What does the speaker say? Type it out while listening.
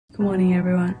morning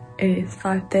everyone. It is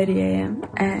 5:30 a.m.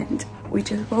 and we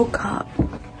just woke up.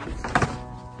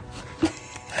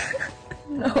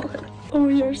 No. Oh,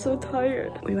 you're so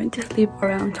tired. We went to sleep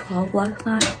around 12 last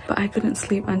night, but I couldn't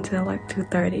sleep until like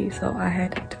 2:30, so I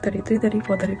had 2:30, 3:30,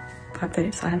 4:30, 5:30,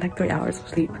 so I had like 3 hours of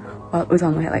sleep. Well, it was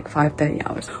only like 5:30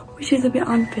 hours, which is a bit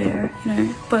unfair, you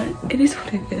know, but it is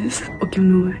what it is. Oh,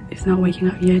 Kim-noo is not waking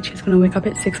up yet. She's gonna wake up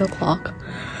at 6 o'clock.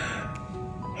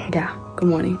 Yeah, good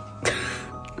morning.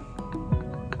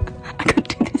 I can't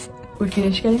do this. We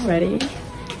finished getting ready.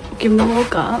 Kim-noo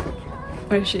woke up.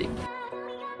 Where is she?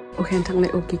 Okay, I'm talking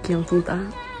about Kim Tung-ta.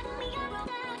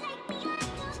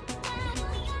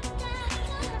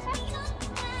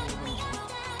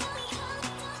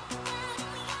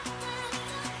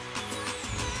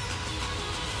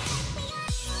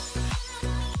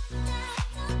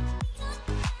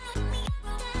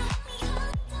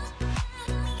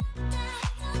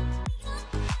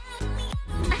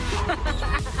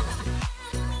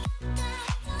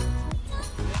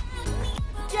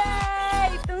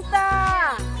 Yay,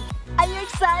 Tung-ta! Are you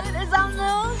excited as I'm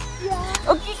new? Yeah.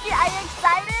 Oh, Kiki, are you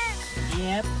excited?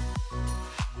 Yep.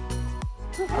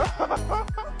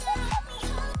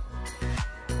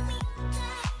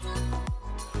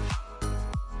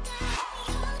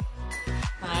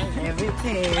 Hi,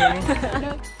 everything.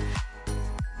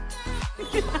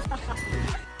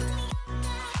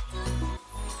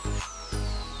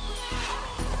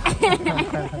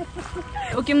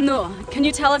 Oh, Kim-noo, can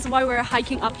you tell us why we're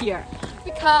hiking up here?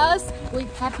 Because we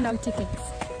have no tickets.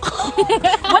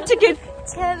 What ticket?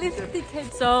 Lift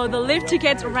tickets. So the lift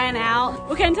tickets ran out.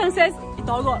 Okay, Tan says,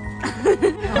 ito ako.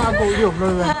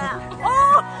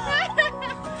 Oh!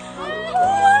 Oh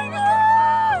my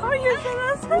god! Are you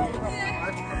serious?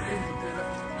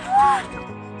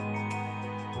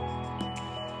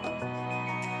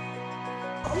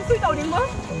 Ông suy đầu điện mất.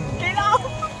 Kỳ đâu?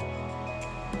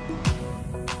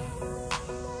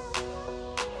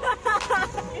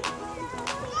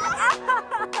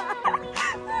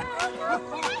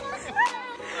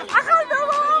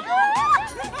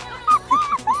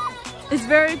 It's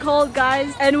very cold,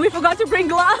 guys, and we forgot to bring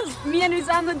gloves. Me and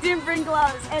Usama didn't bring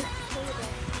gloves, and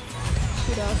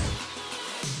shoot us.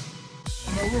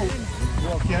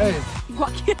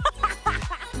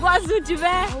 Guazu tu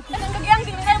veux?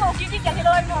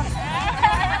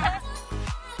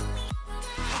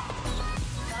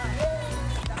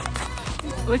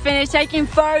 We finished taking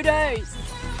photos.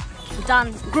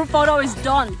 Done. Group photo is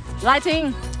done.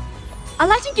 Lighting. I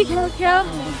lighting here.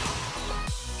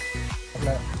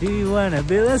 Do you wanna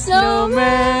build a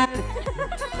snowman?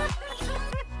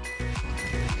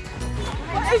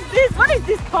 What is this? What is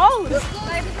this pose?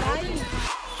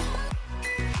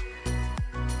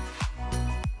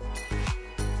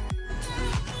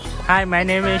 Hi, my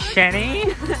name is Siannnie.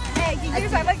 Hey, Kiki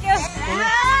phải bắt chưa?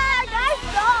 Guys,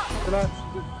 stop!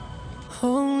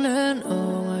 Hôn lên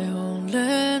ôi hôn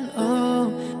lên ôi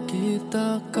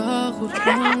kita cả hút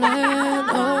hôn lên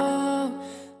ôi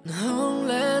hôn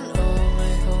lên ôi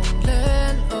hôn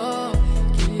lên ôi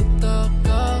kita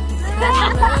cả hút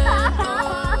hôn lên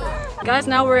ôi. Guys,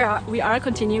 now we are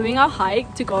continuing our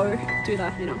hike to go to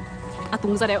the, you know,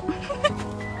 Atungzareo.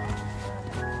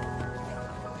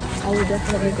 I will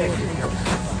definitely go with my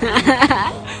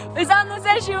Usana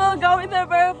says she will go with her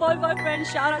boyfriend.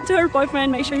 Shout out to her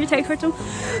boyfriend. Make sure you take her to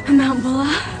Mount Bulla.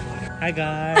 Hi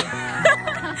guys.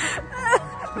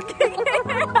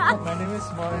 My name is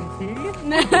Moranti.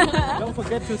 Don't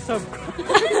forget to subscribe.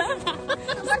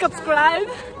 Subscribe.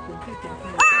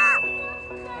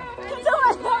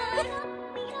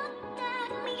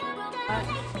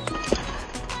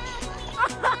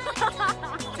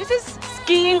 This is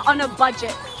skiing on a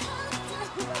budget.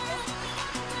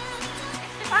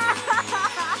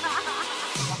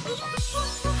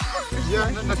 Yeah,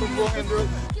 nakukuha ang Android.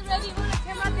 Get ready for the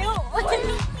camera too.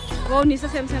 Wow, Nisa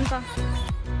Sem Senta.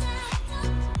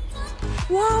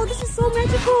 Wow, this is so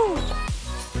magical.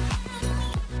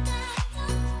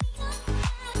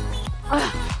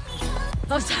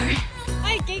 Oh, sorry.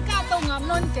 Ay, kay Kato ngam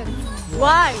non chừng.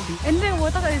 Why? And then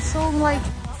water is so like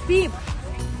steep.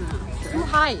 Too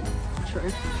high. True.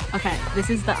 Okay,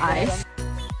 this is the ice.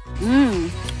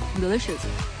 Delicious.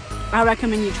 I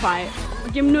recommend you try it.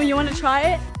 Kim-noo, you want to try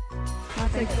it?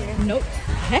 Nope.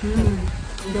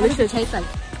 What does it taste like?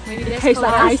 Maybe It that's tastes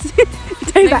like coronavirus. ice. It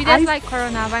tastes Maybe like that's ice. like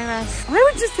coronavirus. Why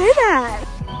would you say that?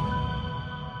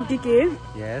 Kiki,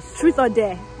 Yes. truth or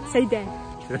dare? Say dare.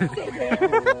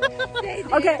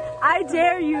 Okay, I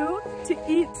dare you to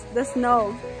eat the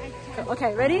snow.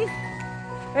 Okay, ready?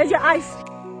 Where's your ice?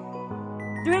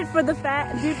 Do it for the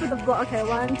fat. Do it for the vlog. Okay,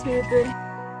 1, 2, 3.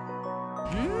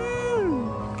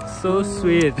 so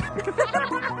sweet.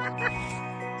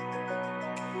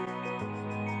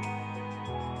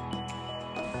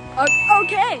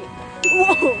 Okay.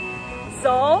 Whoa.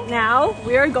 So now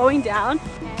we're going down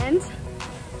and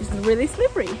it's really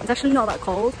slippery. It's actually not that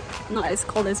cold. Not as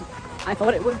cold as I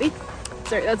thought it would be.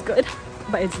 So that's good.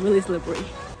 But it's really slippery.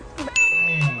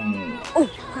 Oh,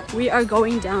 we are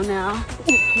going down now.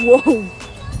 Whoa.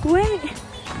 Wait.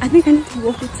 I think I need to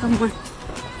walk with someone.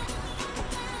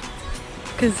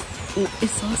 Because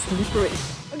it's so slippery.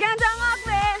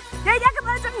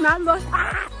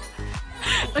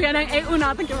 Okay, đang ế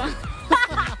una tất cả.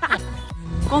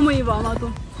 Có mùi vào mà tôi.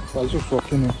 Phải chụp phốt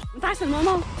thế này. Ta sẽ mua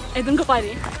không? Ê, đừng có phải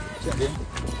đi. Chạy đi.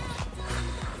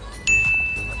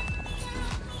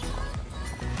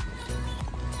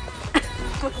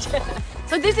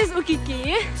 So this is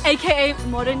Ukiki, aka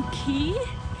Modern Key.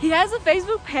 He has a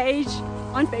Facebook page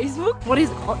on Facebook. What is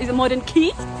it called? Is it Modern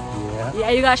Key? Yeah. Yeah,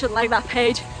 you guys should like that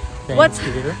page. Thank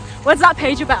you. What's that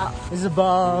page about? It's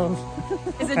about...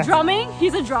 Is it drumming?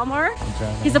 He's a drummer.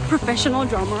 He's a professional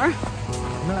drummer.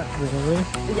 Not really.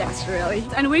 Yes, really.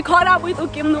 And we caught up with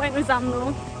Ukimnu and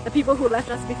Uzamnu, the people who left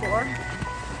us before.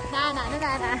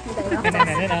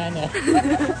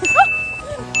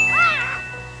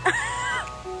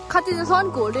 Cut in the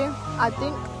sun, Goldie. I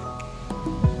think.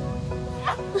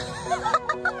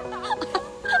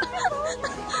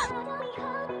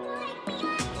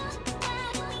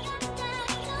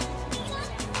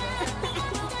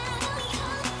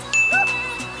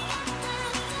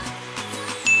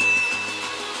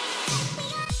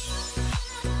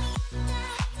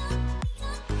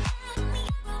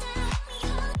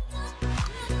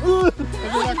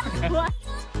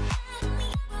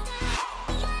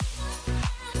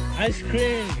 Ice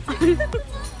cream.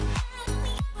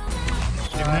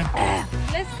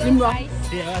 Let's go, guys.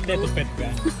 Yeah, that's a pet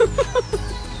guy.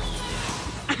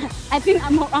 I think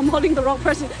I'm holding the wrong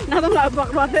person. Now I'm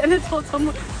like, and it's hold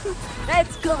someone.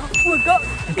 Let's go. We'll go.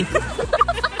 Do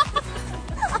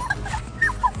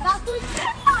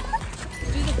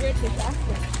the bird kiss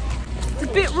after. It's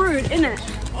a bit rude, isn't it?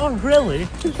 Oh, really?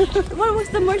 What was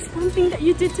the most fun thing that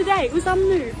you did today?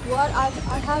 Uzamnu. What I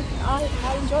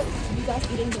enjoyed you guys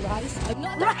eating the rice.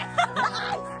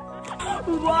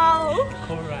 Wow.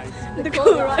 Cool rice. The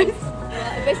cool rice.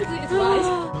 Yeah, basically it's rice.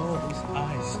 No, it's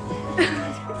ice.